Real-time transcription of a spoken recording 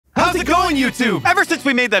on YouTube! Ever since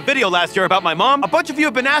we made that video last year about my mom, a bunch of you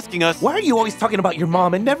have been asking us, why are you always talking about your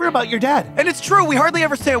mom and never about your dad? And it's true, we hardly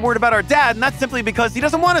ever say a word about our dad, and that's simply because he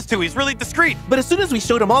doesn't want us to. He's really discreet. But as soon as we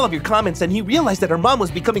showed him all of your comments and he realized that our mom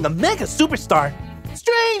was becoming a mega superstar,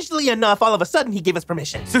 strangely enough, all of a sudden he gave us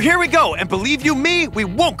permission. So here we go, and believe you me, we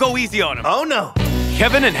won't go easy on him. Oh no.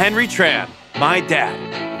 Kevin and Henry Tran, my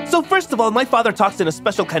dad. So first of all, my father talks in a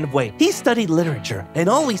special kind of way. He studied literature and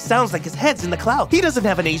always sounds like his head's in the clouds. He doesn't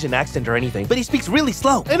have an Asian accent or anything, but he speaks really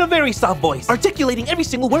slow in a very soft voice, articulating every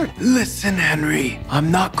single word. Listen, Henry,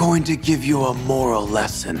 I'm not going to give you a moral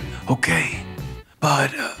lesson, okay?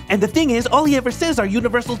 But, And the thing is, all he ever says are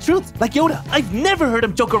universal truths, like Yoda. I've never heard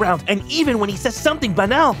him joke around, and even when he says something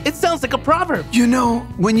banal, it sounds like a proverb. You know,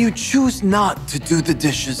 when you choose not to do the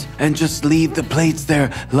dishes and just leave the plates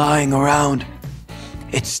there lying around,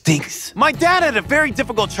 it stinks. My dad had a very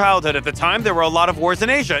difficult childhood at the time. There were a lot of wars in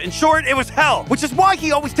Asia. In short, it was hell, which is why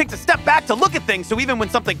he always takes a step back to look at things, so even when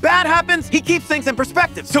something bad happens, he keeps things in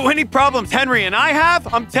perspective. So any problems Henry and I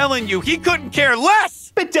have, I'm telling you, he couldn't care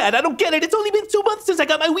less. But Dad, I don't get it. It's only been 2 months since I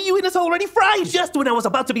got my Wii U and it's already fried. Just when I was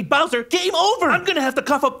about to be Bowser, game over. I'm gonna have to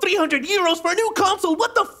cough up 300 euros for a new console.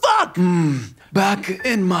 What the fuck? Back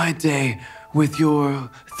in my day, with your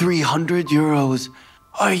 300 euros,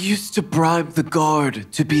 I used to bribe the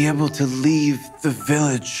guard to be able to leave the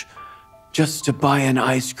village just to buy an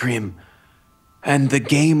ice cream. And the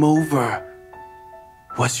game over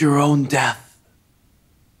was your own death.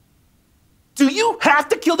 Do you have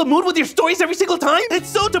to kill the mood with your stories every single time? It's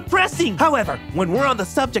so depressing. However, when we're on the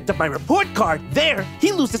subject of my report card,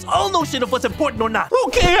 he loses all notion of what's important or not.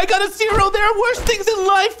 Okay, I got a 0. There are worse things in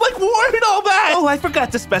life, like war and all that. Oh, I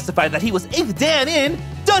forgot to specify that he was 8th Dan in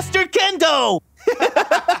Duster Kendo.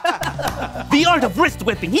 The art of wrist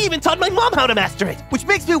whipping. He even taught my mom how to master it. Which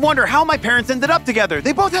makes me wonder how my parents ended up together.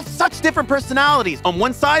 They both have such different personalities. On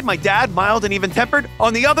one side, my dad, mild and even-tempered.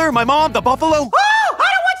 On the other, my mom, the buffalo. Oh, I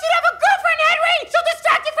don't want you to have a girlfriend, Henry! She'll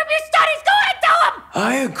distract you from your studies! Go ahead, tell him!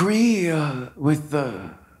 I agree, with,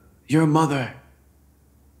 your mother.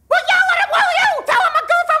 Well, yell at him, will you? Tell him a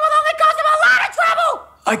girlfriend will only cause him a lot of trouble!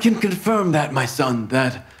 I can confirm that, my son,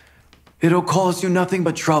 that it'll cause you nothing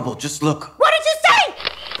but trouble. Just look. What did you say?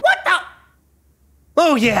 What the?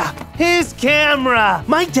 Oh yeah, his camera.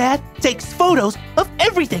 My dad takes photos of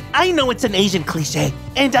everything. I know it's an Asian cliche,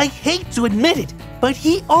 and I hate to admit it, but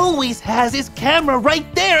he always has his camera right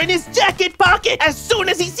there in his jacket pocket. As soon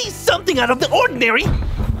as he sees something out of the ordinary,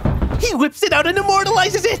 he whips it out and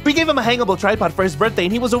immortalizes it. We gave him a hangable tripod for his birthday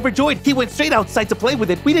and he was overjoyed. He went straight outside to play with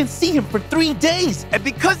it. We didn't see him for 3 days. And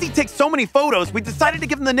because he takes so many photos, we decided to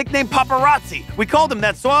give him the nickname Paparazzi. We called him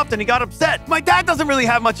that so often he got upset. My dad doesn't really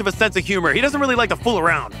have much of a sense of humor. He doesn't really like to fool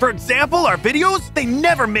around. For example, our videos, they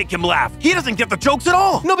never make him laugh. He doesn't get the jokes at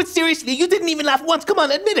all. No, but seriously, you didn't even laugh once. Come on,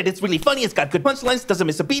 admit it. It's really funny. It's got good punchlines, doesn't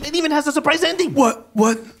miss a beat, and even has a surprise ending.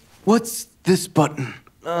 What's this button?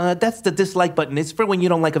 That's the dislike button. It's for when you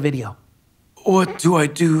don't like a video. What do I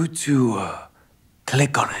do to,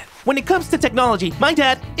 click on it? When it comes to technology, my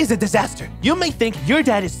dad is a disaster. You may think your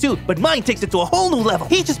dad is too, but mine takes it to a whole new level.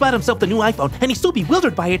 He just bought himself the new iPhone, and he's so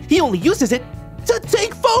bewildered by it, he only uses it to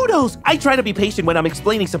take photos. I try to be patient when I'm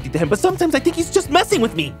explaining something to him, but sometimes I think he's just messing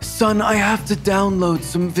with me. Son, I have to download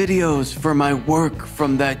some videos for my work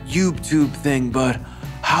from that YouTube thing, but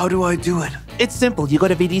how do I do it? It's simple. You go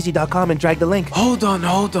to VDZ.com and drag the link. Hold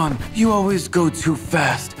on. You always go too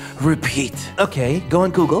fast. Repeat. Okay, go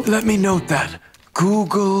on Google. Let me note that.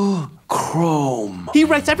 Google Chrome. He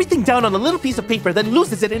writes everything down on a little piece of paper, then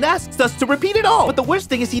loses it and asks us to repeat it all. But the worst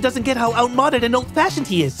thing is he doesn't get how outmoded and old-fashioned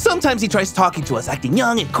he is. Sometimes he tries talking to us, acting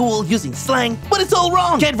young and cool, using slang, but it's all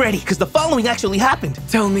wrong. Get ready, because the following actually happened.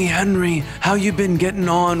 Tell me, Henry, how you been getting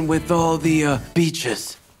on with all the,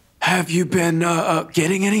 beaches? Have you been,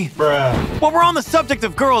 getting any? While we're on the subject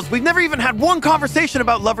of girls, we've never even had one conversation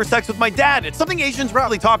about love or sex with my dad. It's something Asians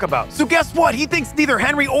rarely talk about. So guess what? He thinks neither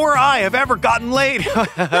Henry or I have ever gotten laid.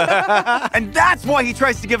 And that's why he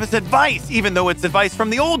tries to give us advice, even though it's advice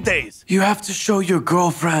from the old days. You have to show your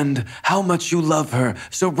girlfriend how much you love her,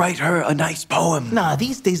 so write her a nice poem. Nah,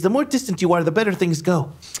 these days, the more distant you are, the better things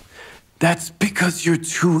go. That's because you're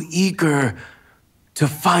too eager to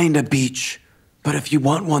find a beach. But if you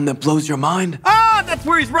want one that blows your mind... Ah, that's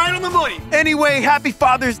where he's right on the money. Anyway, happy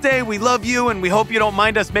Father's Day. We love you, and we hope you don't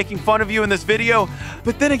mind us making fun of you in this video.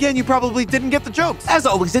 But then again, you probably didn't get the jokes. As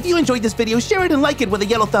always, if you enjoyed this video, share it and like it with a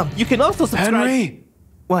yellow thumb. You can also subscribe... Henry!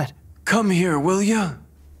 What? Come here, will ya?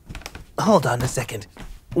 Hold on a second.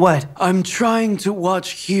 What? I'm trying to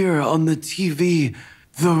watch here on the TV,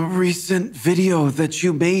 The recent video that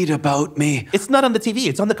you made about me. It's not on the TV,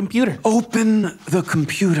 it's on the computer. Open the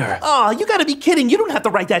computer. Aw, you gotta be kidding. You don't have to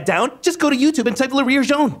write that down. Just go to YouTube and type Le Rire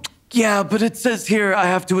Jaune. Yeah, but it says here I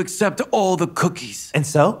have to accept all the cookies. And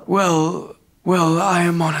so? Well, I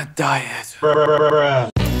am on a diet.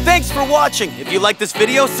 Thanks for watching. If you like this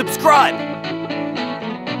video, subscribe.